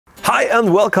Hi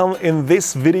and welcome in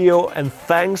this video, and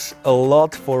thanks a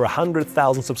lot for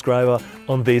 100,000 subscribers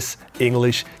on this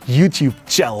English YouTube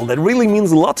channel. That really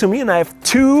means a lot to me, and I have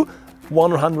two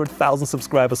 100,000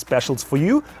 subscriber specials for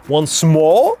you. One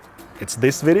small, it's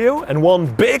this video, and one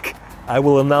big I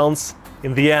will announce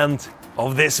in the end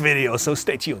of this video, so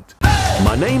stay tuned.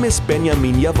 My name is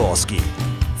Benjamin Jaworskyj,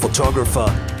 photographer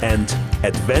and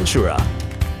adventurer.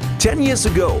 10 years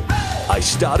ago, I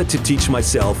started to teach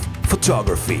myself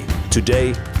photography.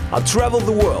 Today, I travel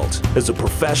the world as a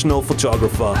professional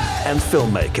photographer and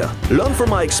filmmaker. Learn from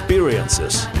my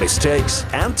experiences, mistakes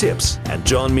and tips, and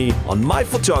join me on my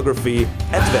photography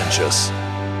adventures.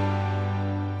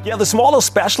 Yeah, the smaller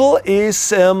special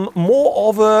is more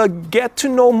of a get to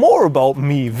know more about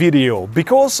me video,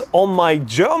 because on my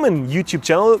German YouTube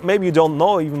channel, maybe you don't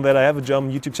know even that I have a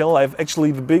German YouTube channel. I have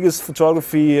actually the biggest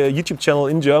photography YouTube channel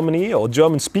in Germany, or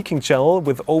German speaking channel,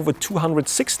 with over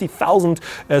 260,000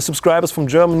 subscribers from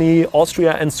Germany,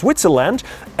 Austria and Switzerland.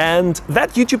 And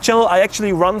that YouTube channel I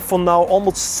actually run for now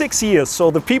almost 6 years. So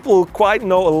the people quite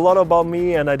know a lot about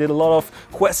me, and I did a lot of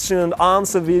question and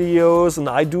answer videos, and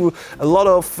I do a lot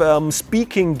of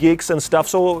speaking gigs and stuff.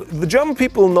 So the German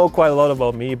people know quite a lot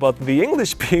about me, but the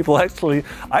English people actually,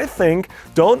 I think,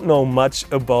 don't know much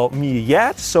about me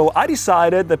yet. So I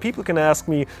decided that people can ask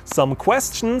me some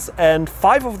questions, and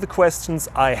 5 of the questions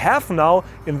I have now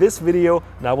in this video,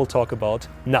 and I will talk about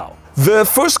now. The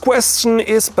first question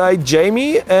is by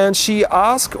Jamie, and she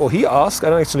asked, or he asked, I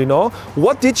don't actually know,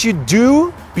 what did you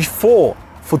do before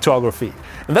photography?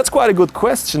 And that's quite a good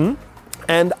question.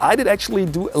 And I did actually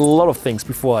do a lot of things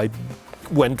before I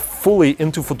went fully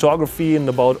into photography and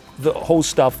about the whole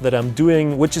stuff that I'm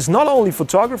doing, which is not only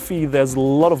photography, there's a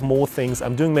lot of more things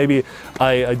I'm doing. Maybe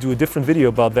I do a different video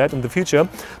about that in the future.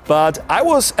 But I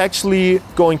was actually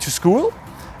going to school.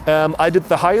 I did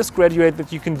the highest graduate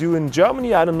that you can do in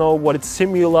Germany. I don't know what it's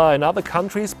similar in other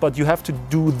countries, but you have to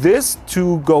do this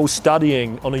to go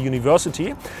studying on a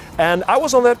university. And I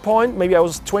was on that point, maybe I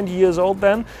was 20 years old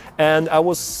then, and I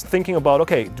was thinking about,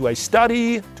 okay, do I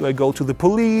study? Do I go to the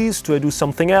police? Do I do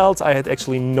something else? I had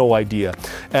actually no idea.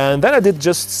 And then I did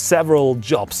just several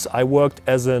jobs. I worked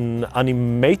as an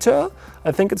animator,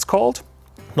 I think it's called.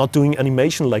 Not doing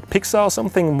animation like Pixar or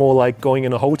something, more like going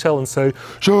in a hotel and say,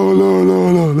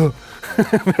 sha-la-la-la-la.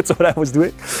 That's what I was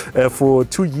doing for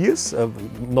 2 years,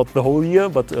 not the whole year,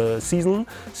 but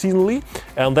seasonally.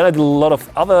 And then I did a lot of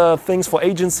other things for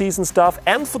agencies and stuff,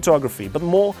 and photography, but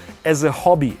more as a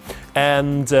hobby.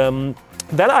 And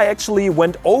then I actually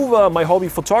went over my hobby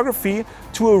photography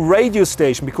to a radio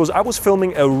station, because I was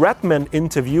filming a Redman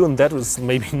interview, and that was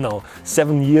maybe now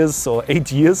 7 years or 8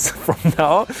 years from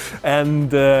now.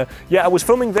 And yeah, I was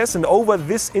filming this, and over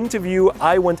this interview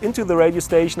I went into the radio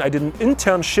station. I did an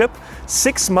internship,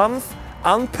 6 months,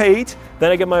 unpaid.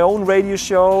 Then I get my own radio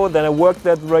show. Then I worked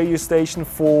at the radio station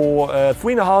for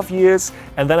 3.5 years,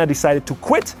 and then I decided to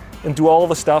quit and do all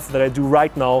the stuff that I do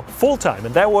right now full time.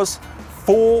 And that was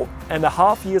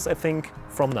 4.5 years, I think,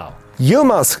 from now.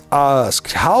 Yilmaz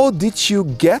asked, how did you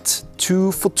get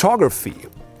to photography?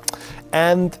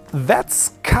 And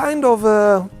that's kind of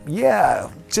a, yeah,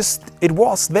 just it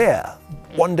was there.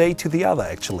 One day to the other,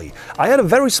 actually. I had a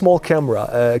very small camera,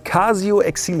 a Casio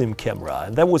Exilim camera,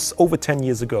 and that was over 10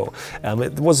 years ago.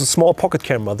 It was a small pocket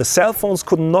camera. The cell phones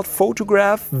could not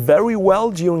photograph very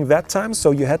well during that time,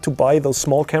 so you had to buy those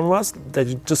small cameras that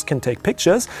you just can take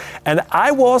pictures. And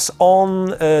I was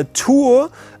on a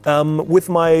tour with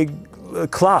my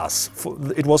class.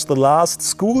 It was the last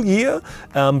school year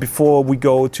before we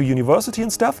go to university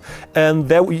and stuff, and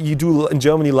there you do in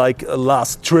Germany like a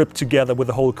last trip together with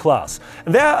the whole class.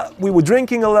 And there we were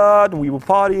drinking a lot, and we were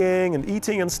partying and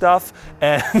eating and stuff,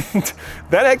 and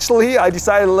then actually I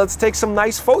decided, let's take some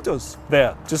nice photos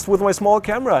there, just with my small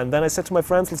camera. And then I said to my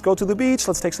friends, let's go to the beach,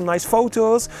 let's take some nice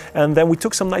photos. And then we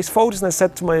took some nice photos, and I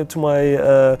said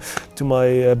to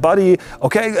my buddy,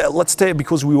 okay, let's take,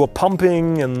 because we were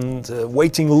pumping and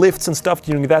waiting lifts and stuff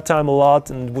during that time a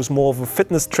lot, and it was more of a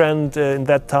fitness trend in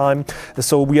that time.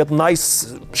 So we had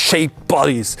nice shaped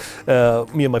bodies,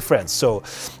 me and my friends. So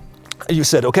you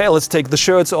said, okay, let's take the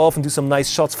shirts off and do some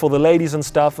nice shots for the ladies and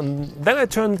stuff. And then I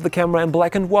turned the camera in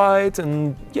black and white,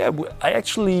 and yeah, I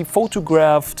actually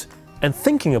photographed and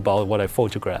thinking about what I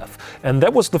photograph. And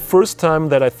that was the first time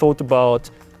that I thought about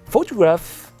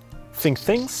think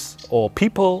things or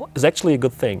people is actually a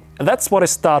good thing. And that's what I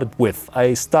started with.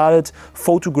 I started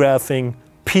photographing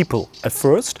people at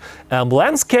first.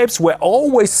 Landscapes were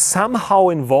always somehow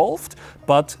involved,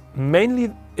 but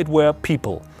mainly it were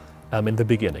people in the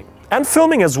beginning. And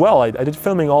filming as well. I did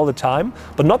filming all the time,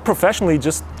 but not professionally,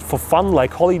 just for fun,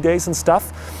 like holidays and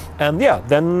stuff. And yeah,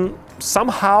 then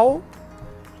somehow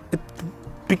it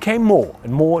became more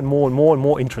and more and more and more and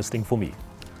more interesting for me.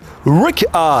 Rick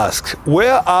asks,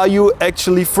 where are you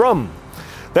actually from?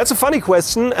 That's a funny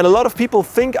question, and a lot of people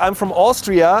think I'm from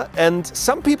Austria, and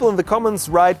some people in the comments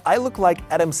write, I look like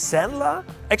Adam Sandler.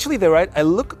 Actually, they write, I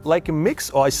look like a mix,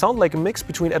 or I sound like a mix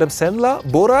between Adam Sandler,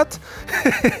 Borat,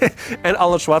 and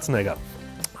Arnold Schwarzenegger.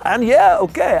 And yeah,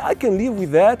 okay, I can live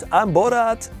with that. I'm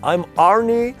Borat, I'm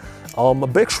Arnie, I'm a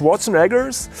big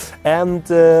Schwarzeneggers, and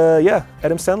yeah,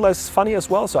 Adam Sandler is funny as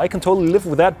well, so I can totally live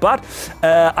with that. But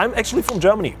I'm actually from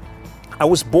Germany. I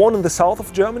was born in the south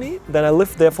of Germany, then I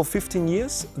lived there for 15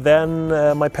 years, then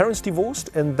my parents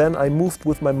divorced, and then I moved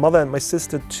with my mother and my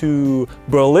sister to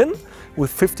Berlin with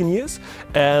 15 years,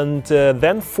 and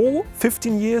then for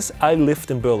 15 years I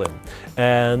lived in Berlin.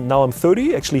 And now I'm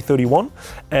 30, actually 31,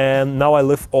 and now I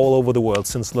live all over the world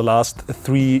since the last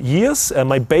 3 years.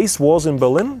 My base was in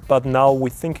Berlin, but now we're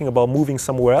thinking about moving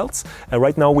somewhere else.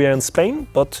 Right now we are in Spain,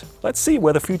 but let's see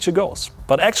where the future goes.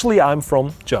 But actually I'm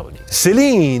from Germany.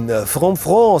 Celine from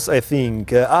France, I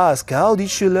think, asked, how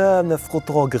did you learn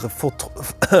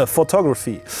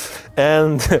photography?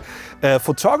 And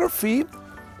photography,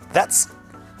 that's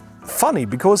funny,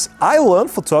 because I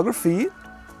learned photography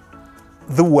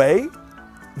the way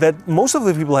that most of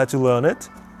the people had to learn it,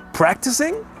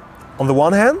 practicing on the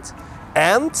one hand,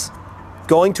 and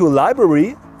going to a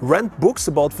library, rent books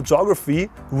about photography,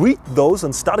 read those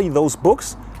and study those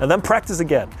books, and then practice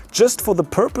again. Just for the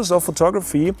purpose of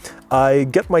photography, I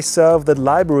get myself that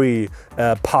library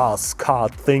pass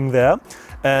card thing there,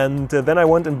 and then I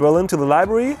went in Berlin to the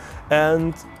library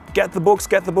and get the books,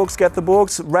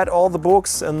 read all the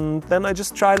books, and then I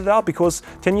just tried it out, because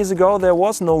 10 years ago there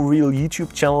was no real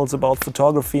YouTube channels about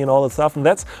photography and all that stuff, and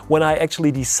that's when I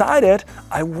actually decided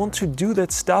I want to do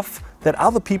that stuff that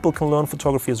other people can learn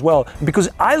photography as well. And because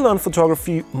I learned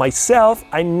photography myself,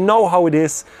 I know how it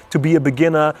is to be a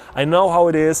beginner, I know how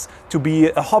it is to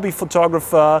be a hobby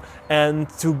photographer and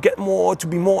to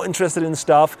be more interested in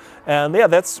stuff. And yeah,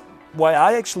 that's why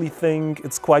I actually think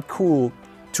it's quite cool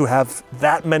to have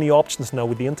that many options now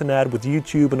with the internet, with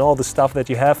YouTube and all the stuff that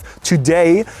you have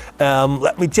today.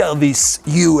 Let me tell this,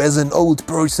 you as an old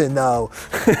person now,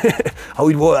 how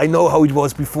it was. I know how it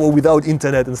was before without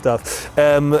internet and stuff.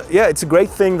 Yeah, it's a great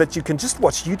thing that you can just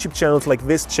watch YouTube channels like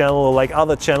this channel or like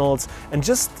other channels and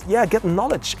just, yeah, get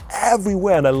knowledge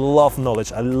everywhere. And I love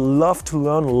knowledge. I love to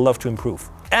learn, love to improve.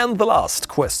 And the last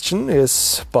question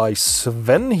is by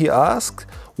Sven. He asked,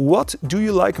 what do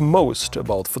you like most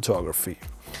about photography?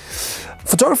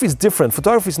 Photography is different.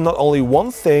 Photography is not only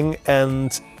one thing,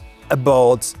 and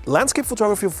about landscape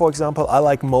photography, for example, I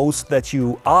like most that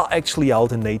you are actually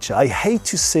out in nature. I hate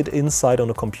to sit inside on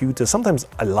a computer. Sometimes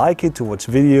I like it to watch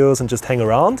videos and just hang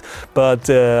around, but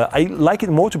I like it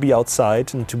more to be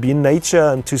outside and to be in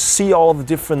nature and to see all the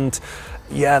different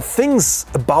things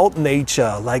about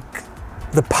nature, like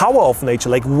the power of nature,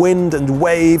 like wind and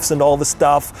waves and all the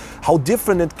stuff, how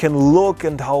different it can look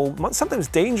and how sometimes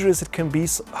dangerous it can be,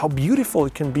 how beautiful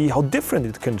it can be, how different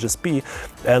it can just be.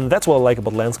 And that's what I like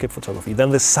about landscape photography. Then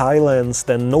the silence,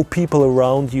 then no people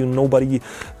around you, nobody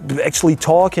actually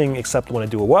talking, except when I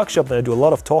do a workshop, then I do a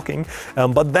lot of talking.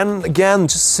 But then again,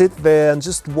 just sit there and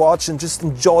just watch and just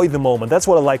enjoy the moment. That's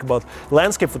what I like about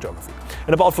landscape photography.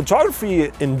 And about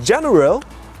photography in general,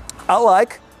 I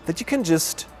like that you can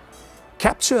just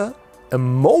capture a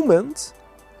moment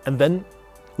and then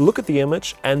look at the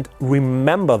image and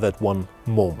remember that one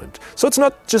moment. So it's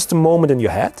not just a moment in your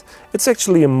head, it's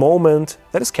actually a moment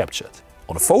that is captured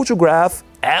on a photograph,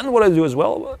 and what I do as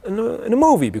well in a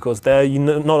movie, because there you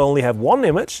not only have one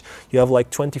image, you have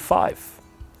like 25,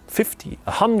 50,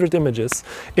 100 images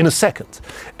in a second.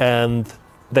 And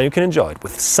then you can enjoy it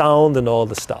with sound and all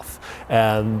the stuff.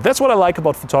 And that's what I like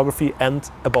about photography and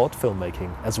about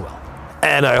filmmaking as well.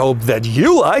 And I hope that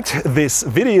you liked this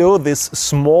video, this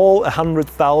small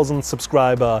 100,000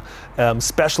 subscriber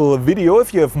special video.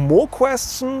 If you have more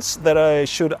questions that I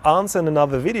should answer in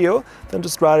another video, then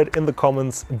just write it in the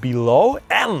comments below.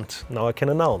 And now I can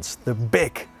announce the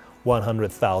big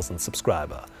 100,000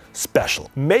 subscriber special.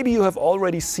 Maybe you have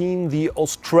already seen the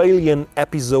Australian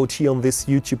episode here on this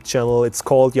YouTube channel. It's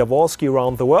called Jaworskyj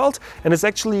Around the World, and it's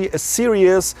actually a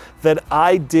series that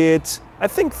I did, I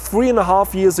think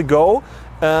 3.5 years ago,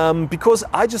 because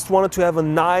I just wanted to have a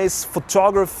nice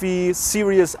photography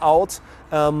series out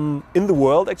in the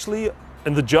world, actually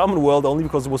in the German world only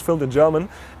because it was filmed in German.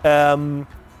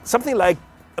 Something like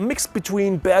a mix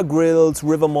between Bear Grylls,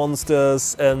 River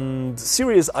Monsters and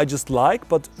series I just like,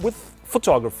 but with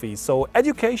photography. So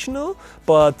educational,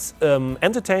 but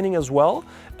entertaining as well.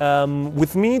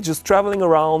 With me just traveling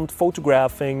around,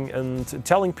 photographing and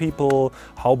telling people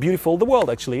how beautiful the world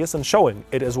actually is and showing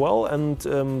it as well, and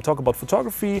talk about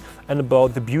photography and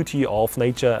about the beauty of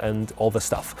nature and all the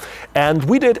stuff. And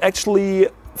we did actually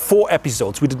 4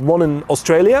 episodes. We did one in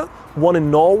Australia, one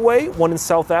in Norway, one in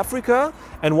South Africa,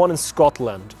 and one in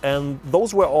Scotland. And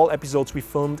those were all episodes we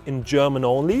filmed in German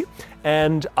only.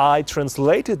 And I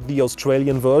translated the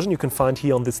Australian version, you can find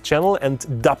here on this channel, and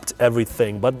dubbed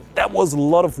everything. But that was a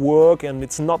lot of work, and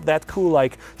it's not that cool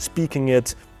like speaking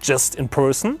it just in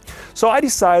person. So I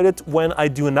decided when I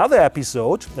do another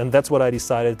episode, and that's what I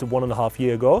decided 1.5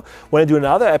 years ago, when I do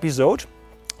another episode,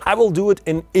 I will do it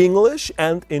in English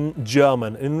and in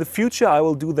German. In the future, I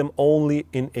will do them only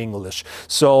in English.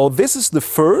 So this is the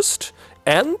first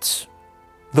and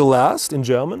the last in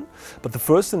German, but the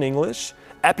first in English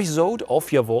episode of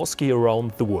Jaworskyj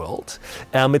Around the World.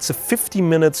 It's a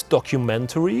 50-minute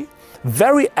documentary,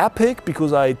 very epic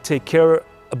because I take care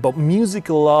about music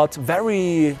a lot,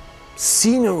 very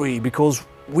scenery because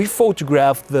we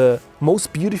photographed the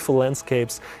most beautiful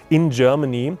landscapes in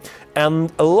Germany,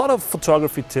 and a lot of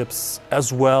photography tips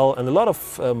as well, and a lot of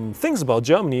things about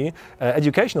Germany,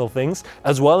 educational things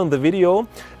as well in the video.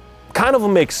 Kind of a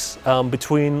mix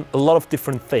between a lot of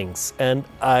different things, and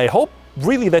I hope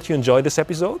really that you enjoy this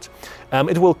episode.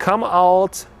 It will come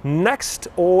out next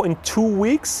or in 2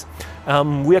 weeks.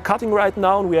 We are cutting right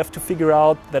now and we have to figure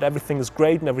out that everything is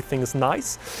great and everything is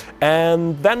nice.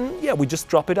 And then, yeah, we just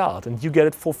drop it out and you get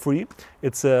it for free.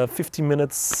 It's a 50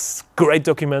 minutes great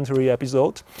documentary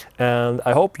episode. And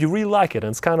I hope you really like it.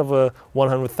 And it's kind of a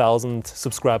 100,000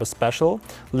 subscriber special.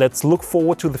 Let's look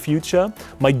forward to the future.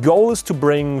 My goal is to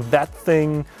bring that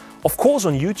thing, of course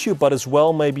on YouTube, but as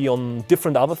well maybe on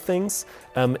different other things.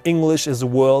 English is a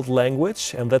world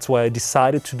language, and that's why I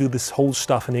decided to do this whole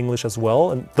stuff in English as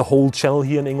well, and the whole channel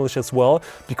here in English as well,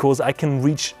 because I can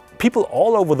reach people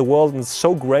all over the world, and it's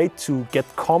so great to get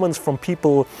comments from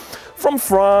people from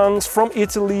France, from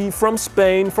Italy, from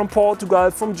Spain, from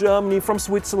Portugal, from Germany, from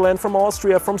Switzerland, from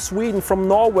Austria, from Sweden, from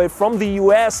Norway, from the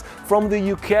US, from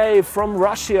the UK, from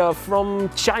Russia, from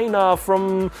China,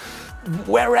 from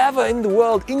wherever in the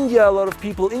world, India, a lot of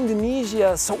people,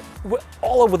 Indonesia, so we're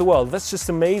all over the world. That's just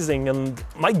amazing. And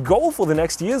my goal for the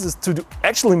next years is to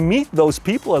actually meet those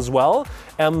people as well,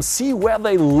 see where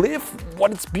they live,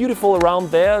 what is beautiful around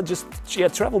there, just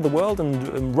travel the world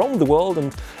and roam the world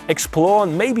and explore,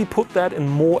 and maybe put that in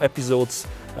more episodes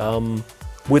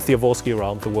with Jaworskyj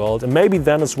Around the World, and maybe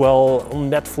then as well on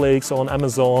Netflix or on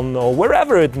Amazon or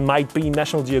wherever it might be,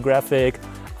 National Geographic.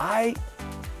 I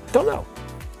don't know.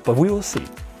 But we will see.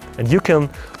 And you can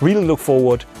really look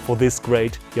forward for this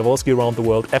great Jaworskyj Around the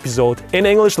World episode in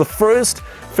English, the first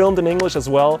filmed in English as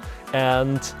well,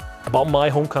 and about my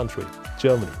home country,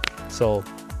 Germany. So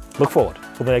look forward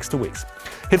for the next 2 weeks.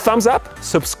 Hit thumbs up,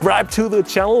 subscribe to the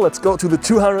channel. Let's go to the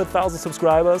 200,000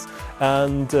 subscribers,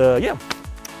 and yeah,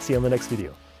 see you on the next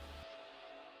video.